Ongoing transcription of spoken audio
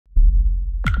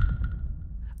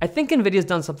I think NVIDIA's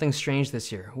done something strange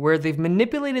this year, where they've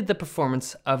manipulated the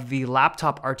performance of the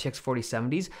laptop RTX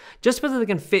 4070s just so that they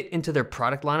can fit into their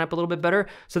product lineup a little bit better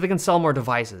so they can sell more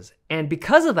devices. And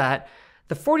because of that,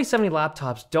 the 4070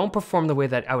 laptops don't perform the way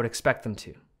that I would expect them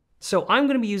to. So I'm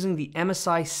going to be using the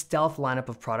MSI Stealth lineup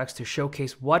of products to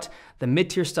showcase what the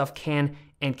mid-tier stuff can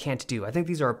and can't do. I think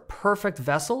these are a perfect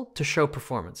vessel to show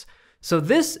performance. So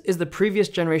this is the previous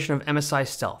generation of MSI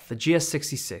Stealth, the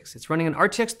GS66. It's running an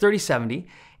RTX 3070,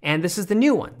 and this is the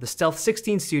new one, the Stealth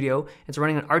 16 Studio. It's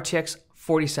running an RTX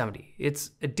 4070.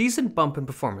 It's a decent bump in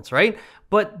performance, right?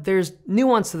 But there's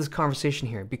nuance to this conversation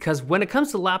here, because when it comes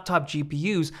to laptop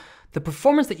GPUs, the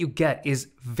performance that you get is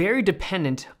very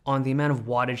dependent on the amount of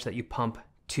wattage that you pump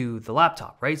to the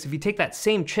laptop, right? So if you take that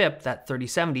same chip, that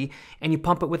 3070, and you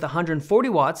pump it with 140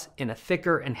 watts in a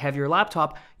thicker and heavier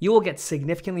laptop, you will get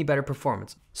significantly better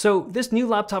performance. So this new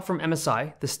laptop from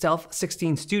MSI, the Stealth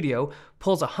 16 Studio,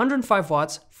 pulls 105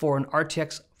 watts for an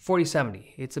RTX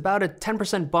 4070. It's about a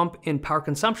 10% bump in power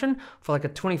consumption for like a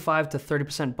 25 to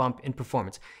 30% bump in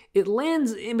performance. It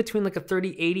lands in between like a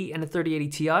 3080 and a 3080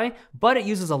 Ti, but it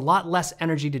uses a lot less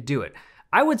energy to do it.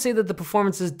 I would say that the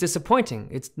performance is disappointing.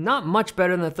 It's not much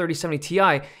better than the 3070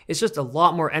 Ti, it's just a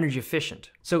lot more energy efficient.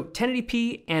 So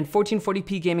 1080p and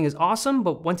 1440p gaming is awesome,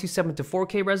 but once you step into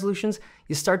 4K resolutions,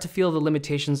 you start to feel the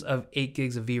limitations of 8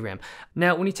 gigs of VRAM.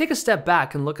 Now, when you take a step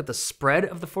back and look at the spread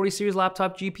of the 40 series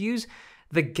laptop GPUs,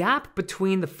 the gap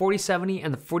between the 4070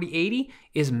 and the 4080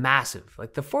 is massive.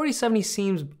 Like the 4070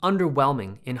 seems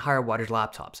underwhelming in higher wattage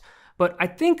laptops. But I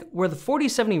think where the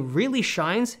 4070 really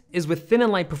shines is with thin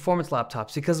and light performance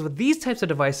laptops, because with these types of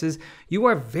devices, you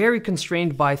are very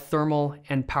constrained by thermal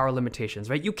and power limitations,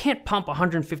 right? You can't pump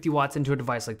 150 watts into a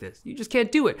device like this. You just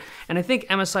can't do it. And I think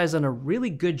MSI has done a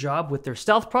really good job with their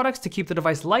Stealth products to keep the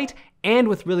device light and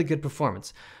with really good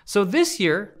performance. So this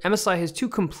year, MSI has two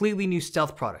completely new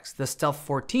Stealth products, the Stealth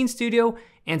 14 Studio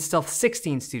and Stealth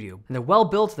 16 Studio. And they're well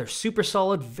built, they're super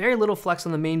solid, very little flex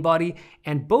on the main body,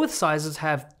 and both sizes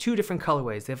have two different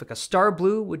colorways. They have like a star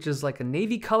blue, which is like a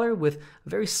navy color with a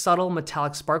very subtle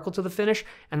metallic sparkle to the finish,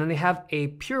 and then they have a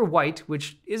pure white,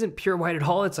 which isn't pure white at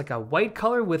all. It's like a white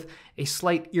color with a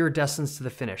slight iridescence to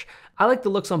the finish. I like the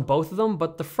looks on both of them,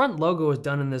 but the front logo is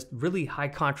done in this really high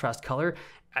contrast color.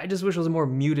 I just wish it was a more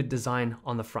muted design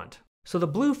on the front. So the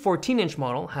blue 14-inch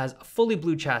model has a fully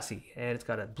blue chassis, and it's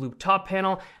got a blue top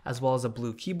panel as well as a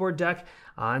blue keyboard deck.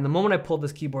 And the moment I pulled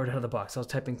this keyboard out of the box, I was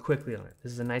typing quickly on it.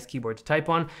 This is a nice keyboard to type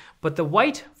on. But the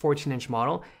white 14-inch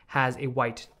model has a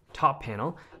white top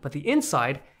panel, but the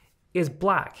inside is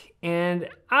black. And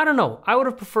I don't know, I would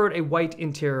have preferred a white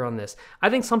interior on this. I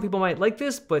think some people might like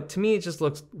this, but to me it just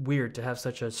looks weird to have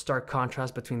such a stark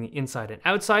contrast between the inside and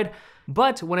outside.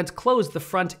 But when it's closed, the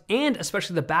front and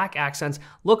especially the back accents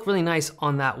look really nice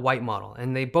on that white model.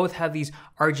 And they both have these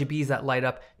RGBs that light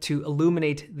up to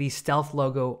illuminate the Stealth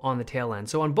logo on the tail end.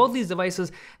 So on both these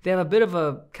devices, they have a bit of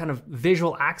a kind of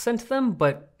visual accent to them,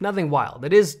 but nothing wild.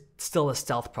 It is still a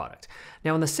Stealth product.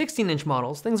 Now in the 16-inch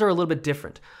models, things are a little bit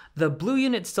different. The blue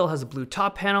unit still has a blue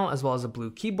top panel as well as a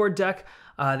blue keyboard deck.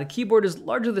 The keyboard is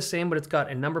largely the same, but it's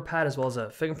got a number pad as well as a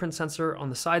fingerprint sensor on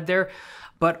the side there.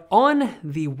 But on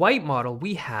the white model,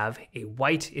 we have a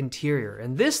white interior,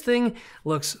 and this thing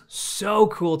looks so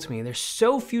cool to me. There's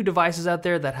so few devices out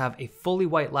there that have a fully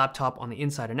white laptop on the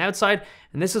inside and outside,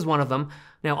 and this is one of them.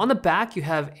 Now on the back, you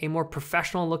have a more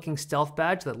professional looking Stealth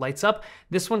badge that lights up.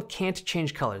 This one can't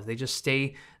change colors. They just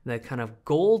stay the kind of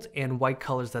gold and white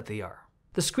colors that they are.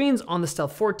 The screens on the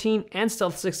Stealth 14 and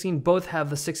Stealth 16 both have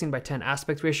the 16:10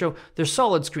 aspect ratio. They're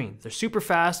solid screens. They're super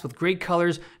fast with great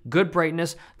colors, good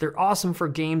brightness. They're awesome for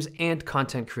games and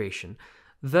content creation.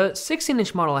 The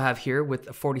 16-inch model I have here with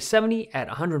a 4070 at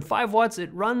 105 watts,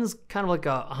 it runs kind of like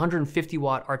a 150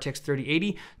 watt RTX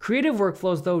 3080. Creative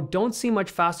workflows though don't seem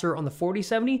much faster on the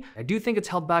 4070. I do think it's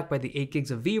held back by the 8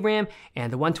 gigs of VRAM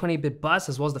and the 128-bit bus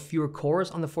as well as the fewer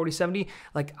cores on the 4070.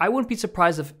 Like I wouldn't be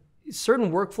surprised if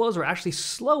certain workflows are actually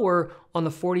slower on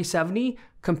the 4070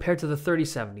 compared to the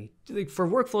 3070. Like for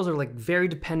workflows that are like very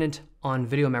dependent on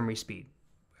video memory speed.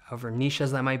 However niche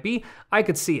as that might be, I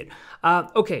could see it.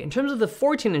 Okay, in terms of the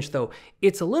 14-inch though,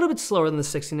 it's a little bit slower than the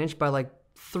 16-inch by like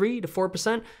 3 to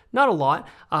 4%, not a lot.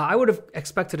 I would have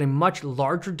expected a much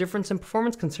larger difference in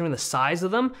performance considering the size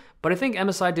of them, but I think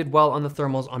MSI did well on the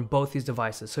thermals on both these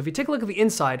devices. So if you take a look at the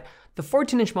inside, the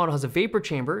 14-inch model has a vapor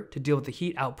chamber to deal with the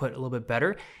heat output a little bit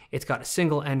better. It's got a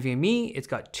single NVMe, it's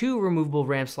got 2 removable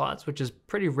RAM slots, which is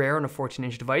pretty rare on a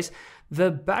 14-inch device.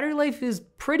 The battery life is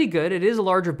pretty good. It is a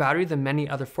larger battery than many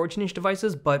other 14-inch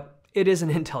devices, but it is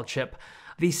an Intel chip.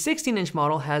 The 16-inch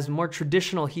model has more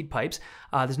traditional heat pipes.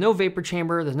 There's no vapor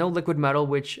chamber, there's no liquid metal,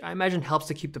 which I imagine helps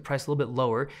to keep the price a little bit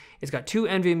lower. It's got 2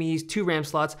 NVMEs, 2 RAM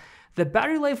slots. The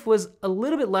battery life was a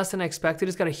little bit less than I expected.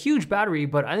 It's got a huge battery,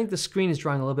 but I think the screen is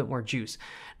drawing a little bit more juice.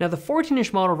 Now the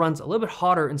 14-inch model runs a little bit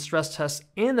hotter in stress tests,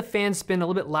 and the fans spin a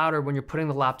little bit louder when you're putting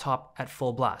the laptop at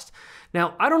full blast.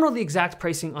 Now, I don't know the exact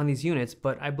pricing on these units,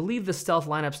 but I believe the Stealth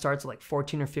lineup starts at like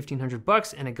 $1,400 or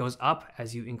 $1,500 and it goes up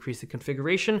as you increase the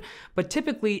configuration. But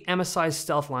typically MSI's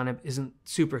Stealth lineup isn't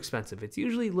super expensive. It's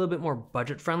usually a little bit more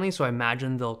budget friendly, so I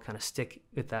imagine they'll kind of stick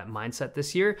with that mindset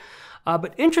this year.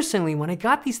 But interestingly, when I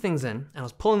got these things in and I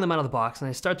was pulling them out of the box and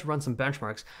I started to run some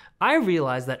benchmarks, I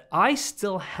realized that I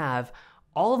still have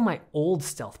all of my old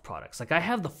Stealth products. Like I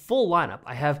have the full lineup.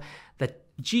 I have the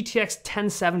GTX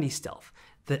 1070 Stealth,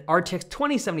 the RTX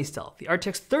 2070 Stealth, the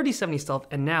RTX 3070 Stealth,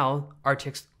 and now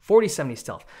RTX 4070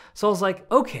 Stealth. So I was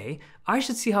like, okay, I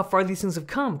should see how far these things have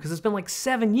come because it's been like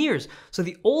 7 years. So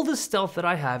the oldest Stealth that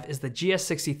I have is the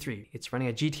GS63. It's running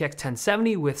a GTX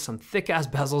 1070 with some thick ass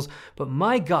bezels, but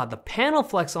my God, the panel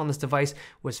flex on this device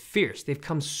was fierce. They've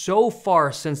come so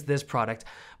far since this product.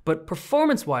 But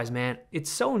performance-wise, man, it's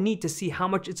so neat to see how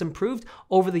much it's improved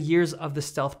over the years of the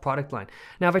Stealth product line.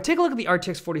 Now, if I take a look at the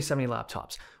RTX 4070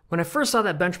 laptops, when I first saw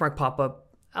that benchmark pop up,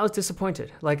 I was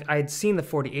disappointed. Like I had seen the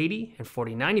 4080 and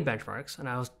 4090 benchmarks,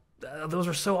 and those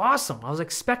were so awesome. I was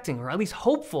expecting, or at least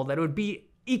hopeful, that it would be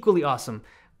equally awesome,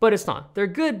 but it's not. They're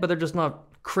good, but they're just not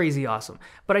crazy awesome.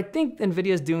 But I think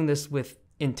NVIDIA is doing this with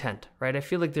intent, right? I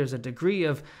feel like there's a degree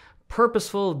of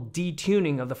purposeful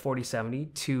detuning of the 4070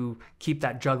 to keep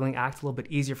that juggling act a little bit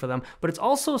easier for them, but it's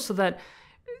also so that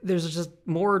there's just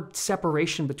more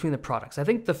separation between the products. I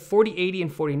think the 4080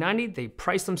 and 4090, they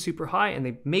price them super high and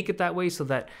they make it that way so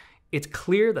that it's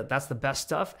clear that that's the best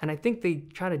stuff. And I think they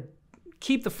try to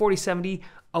keep the 4070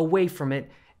 away from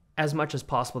it as much as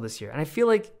possible this year. And I feel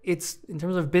like it's, in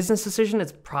terms of business decision,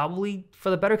 it's probably for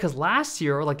the better because last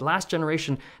year, or like last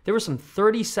generation, there were some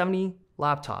 3070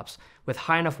 laptops with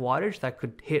high enough wattage that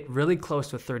could hit really close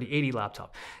to a 3080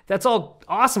 laptop. That's all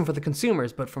awesome for the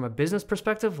consumers, but from a business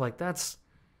perspective, like that's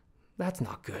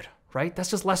not good, right? That's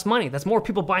just less money. That's more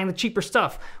people buying the cheaper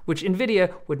stuff, which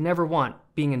NVIDIA would never want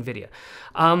being NVIDIA.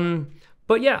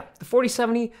 But yeah, the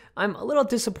 4070, I'm a little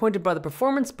disappointed by the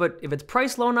performance, but if it's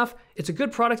priced low enough, it's a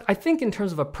good product. I think in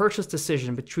terms of a purchase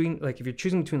decision between, like if you're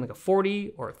choosing between like a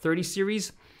 40 or a 30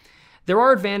 series, there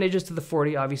are advantages to the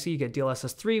 40. Obviously, you get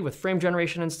DLSS 3 with frame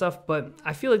generation and stuff, but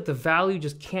I feel like the value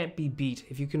just can't be beat.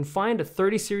 If you can find a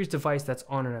 30 series device that's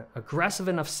on an aggressive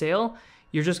enough sale,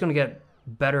 you're just gonna get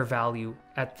better value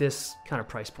at this kind of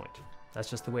price point. That's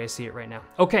just the way I see it right now.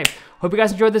 Okay, hope you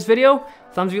guys enjoyed this video.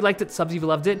 Thumbs if you liked it, subs if you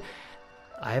loved it.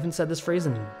 I haven't said this phrase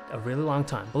in a really long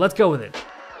time, but let's go with it.